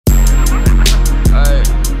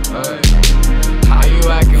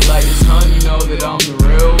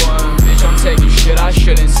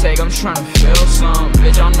take, I'm tryna feel some.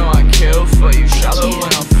 Bitch, I know I kill for you. Shallow when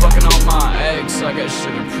I'm fucking on my ex, like I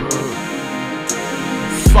should've proved.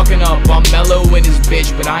 Fucking up, I'm mellow in this bitch,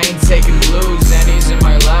 but I ain't taking blues. And he's in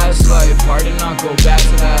my last life, hard to not go back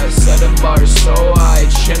to that. Set the bar so high,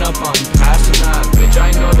 chin up, I'm passing that. Bitch, I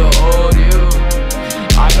know the old you.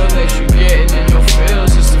 I know that you getting in your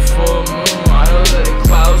feels, it's the full moon. I know that the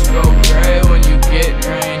clouds go gray when you get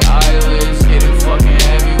rain. Eyelids getting fucking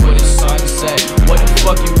heavy with the sunset. What the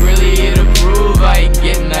fuck you really here to prove? I ain't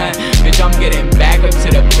getting that. Bitch, I'm getting back up to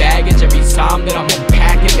the baggage every time that I'm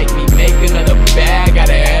unpacking. Make me make another bag out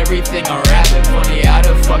of everything I'm rapping. Funny how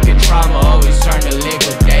the fucking trauma always turn to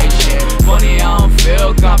liquidation. Funny I don't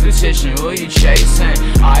feel competition, who you chasing?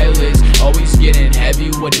 Eyelids always getting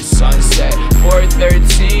heavy with the sunset.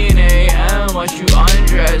 4:13 a.m. watch you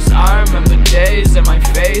undress. I remember days that my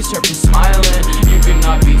face hurt from smiling. You could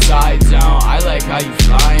not be tied down, I like how you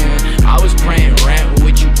flying. I was praying rent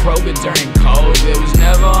with you, Kroger during COVID. Was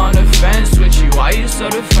never on the fence with you, why you so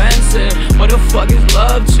defensive? What the fuck is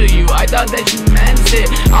love to you? I thought that you meant it.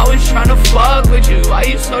 I was tryna fuck with you, why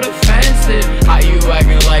you so defensive? How you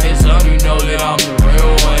acting like it's on, you know that I'm the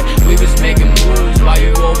real one. We was making moves, why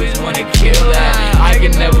you always wanna kill that? I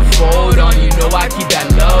can never fold on you, know I keep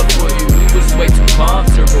that love for you. We was way too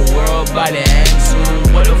comfortable, world by the end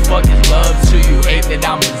soon. What the fuck is love to you? Hate that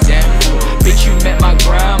I'm resentful. Bitch, you met my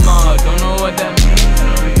grandma, don't know what that means to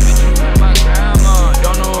me. Bitch, you met my grandma,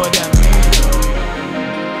 don't know what that means to me.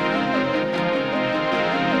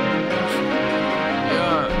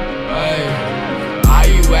 Yeah, hey. How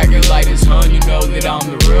you acting like this, hun? You know that I'm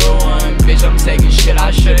the real one. Bitch, I'm taking shit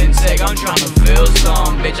I shouldn't take, I'm tryna feel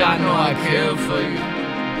some. Bitch, I know I kill for you.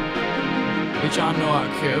 Bitch, I know I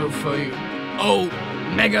kill for you. Oh,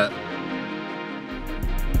 nigga.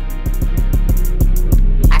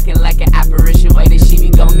 Acting like an apparition, way that she be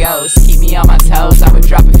gon' ghost. Keep me on my toes, I would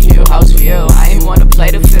drop a few hoes for you. I ain't wanna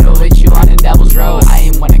play the fiddle with you on the devil's road. I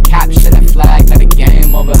ain't wanna capture that flag, let the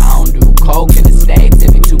game over. I don't do coke in the States,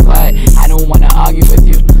 if it too cut. I don't wanna argue with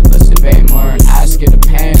you, let's debate more. Ask it the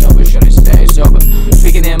pain over, should I stay sober?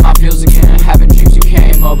 Speaking in my feels again, having dreams you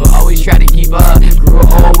came over. Always try to keep up, grew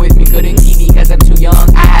old with me, couldn't keep me cause I'm too young.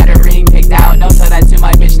 I had a ring picked out, don't tell that to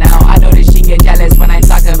my bitch now. I know that she get jealous when I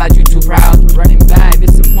talk about you too proud. Running back,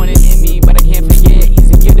 disappointed in me, but I can't forget.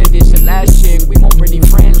 Easy get a dish of last chick, we won't really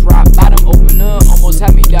friends. Rock bottom open up, almost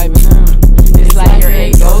had me diving in. It's like you're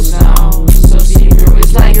a ghost now, so secret.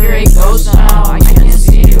 It's like you're a ghost now, I can't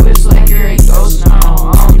see you. It's like you're a ghost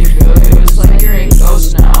now, I only feel you. It's like you're a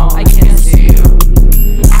ghost now, I can't see you.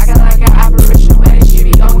 I got like an apparition when she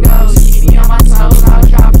be gon' ghost. Keep me on my toes, I'll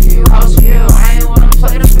drop a few hoes for you. I ain't wanna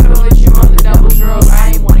play the fiddle with you on the devil's road.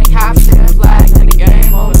 I ain't wanna capture that flag, let the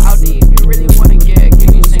game over. How deep you really wanna get?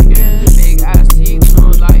 Can you sink in? Big ass teeth,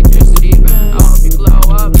 smooth like just deep in. I hope you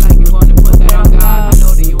glow up like you wanna put that on God. I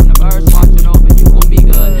know the universe watching over, you gon' be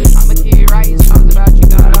good. I'ma keep writing songs about you,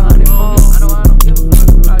 got 100 more. I know I don't give a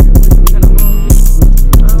fuck about you, but you can move.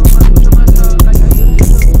 I don't wanna show myself like I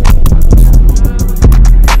used to.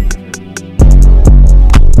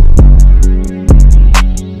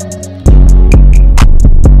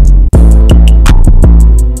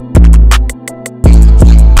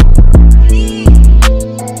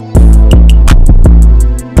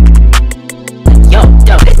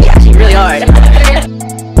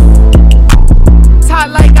 Talk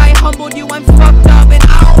like I humbled you, I'm fucked up, and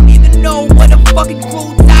I don't even know what a fucking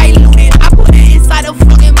fool diluted. I put it inside a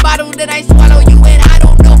fucking bottle, then I swallow you, and I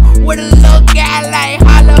don't know where to look at, like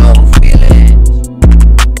hollow feelings.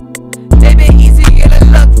 They been easy to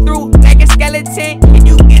look through like a skeleton. Can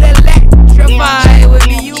you get electrified with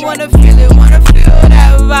me? You wanna feel it, wanna feel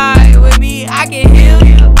that vibe with me? I can heal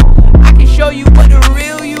you, I can show you what the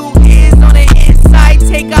real you is on the inside.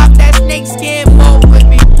 Take off that snake skin, mold with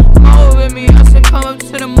me, mold with me. I said come up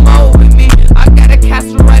to the mold with me. I got a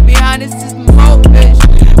castle right behind this is mold, bitch.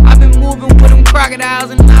 I've been moving with them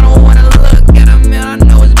crocodiles and I don't wanna look at them, man. I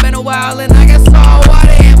know it's been a while and I got salt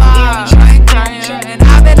water in my eyes. I ain't crying, and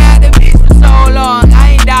I've been at the beach for so long.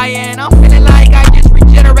 I ain't dying, I'm feeling like I just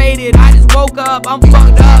regenerated. I just woke up, I'm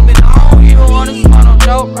fucked up, and I don't even wanna smell no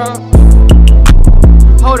dope, bro.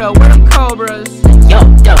 Hold up, where them cobras? Yo,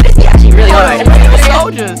 this is actually really hard.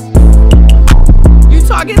 Soldiers. You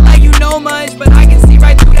talking like you know much, but I can see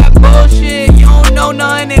right through that bullshit. You don't know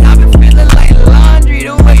none, and I've been feeling like laundry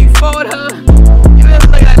the way you fold up. You been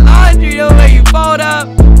looking like laundry the way you fold up.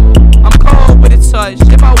 I'm cold with a touch.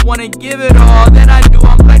 If I wanna give it all, then I do.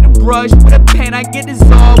 I'm like the brush with a pen, I get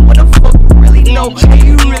dissolved. What the fuck you really know? And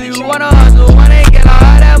you really wanna hustle, wanna get all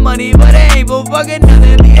that money, but it ain't for fucking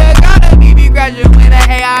nothing. The economy be crashing when the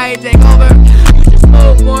AI take over. You should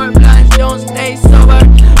smoke more blunts, don't stay sober.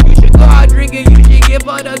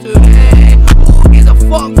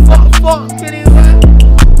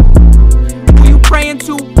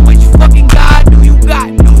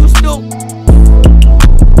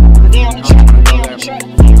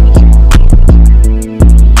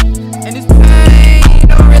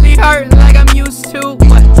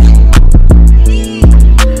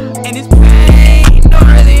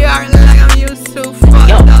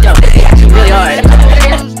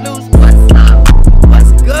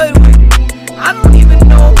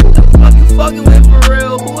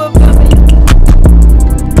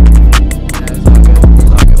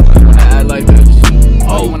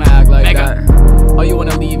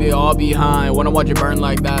 burn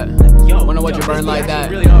like that. Yo, Wanna watch you burn this like is that.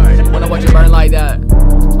 really hard. Wanna watch you burn like that.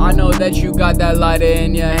 I know that you got that lighter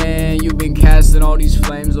in your hand. You've been casting all these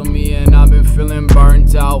flames on me, and I've been feeling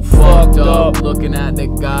burnt out, fucked up. Looking at the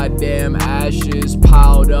goddamn ashes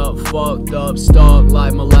piled up, fucked up, stuck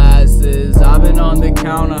like molasses. I've been on the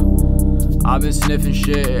counter, I've been sniffing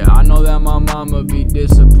shit. I know that my mama be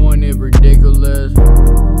disappointed, ridiculous,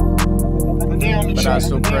 but I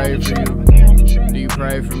still pray for you. Do you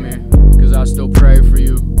pray for me? Cause I still pray for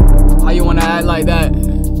you. How you wanna act like that?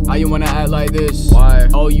 How you wanna act like this? Why?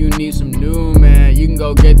 Oh, you need some new, man. You can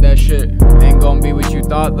go get that shit. Ain't gonna be what you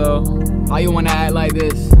thought though. How you wanna act like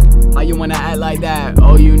this? How you wanna act like that?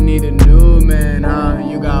 Oh, you need a new man, huh?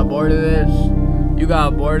 You got bored of this? You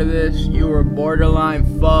got bored of this? You were borderline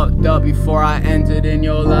fucked up before I entered in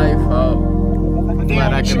your life. Oh,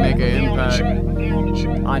 glad I can make an impact.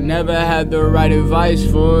 I never had the right advice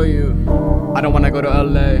for you. I don't wanna go to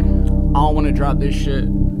LA. I don't wanna drop this shit.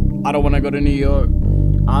 I don't wanna go to New York.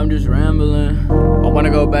 I'm just rambling. I wanna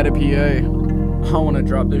go back to PA. I don't wanna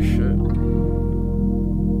drop this shit.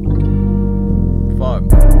 Fuck.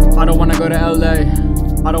 I don't wanna go to LA.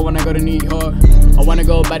 I don't wanna go to New York. I wanna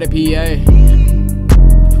go back to PA.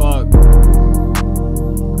 Fuck.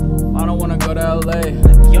 I don't wanna go to LA.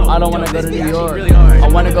 I don't wanna go to New York. I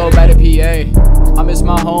wanna go back to PA. I miss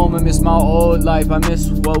my home, I miss my old life, I miss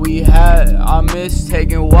what we had. I miss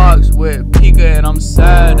taking walks with Pika, and I'm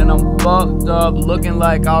sad and I'm fucked up, looking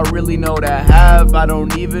like I really know that half. I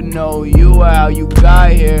don't even know you or how you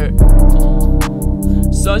got here.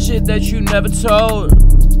 Some shit that you never told.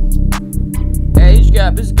 Age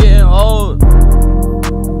gap is getting old.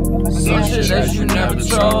 Some shit that you never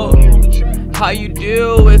told. How you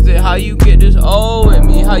deal with it, how you get this old with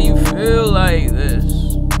me, how you feel like this.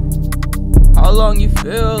 How long you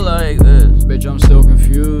feel like this? Bitch, I'm still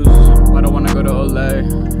confused. I don't wanna go to LA.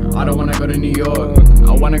 I don't wanna go to New York.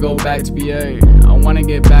 I wanna go back to PA. I wanna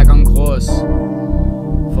get back on course.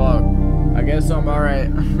 Fuck. I guess I'm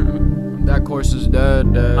alright. That course is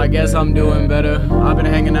dead. I guess I'm doing better. I've been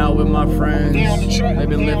hanging out with my friends. They've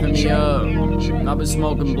been lifting me up. I've been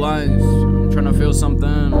smoking blunts. I'm trying to feel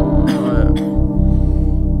something. But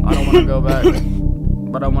I don't wanna go back.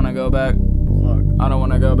 But I wanna go back. I don't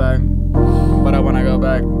wanna go back. But I wanna go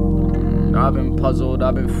back. I've been puzzled,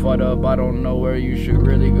 I've been fucked up. I don't know where you should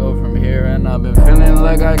really go from here. And I've been feeling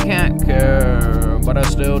like I can't care, but I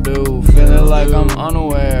still do. Feeling like I'm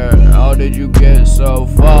unaware. How did you get so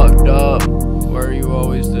fucked up? Were you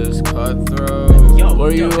always this cutthroat?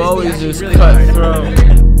 Were you always this cutthroat?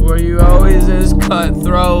 Were you always this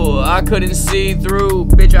cutthroat? I couldn't see through.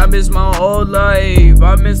 Bitch, I miss my old life.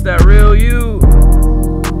 I miss that real you.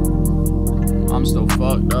 I'm still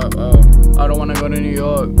fucked up. Oh, I don't wanna go to New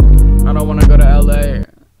York. I don't wanna go to LA.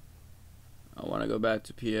 I wanna go back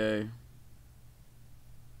to PA.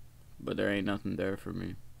 But there ain't nothing there for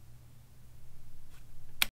me.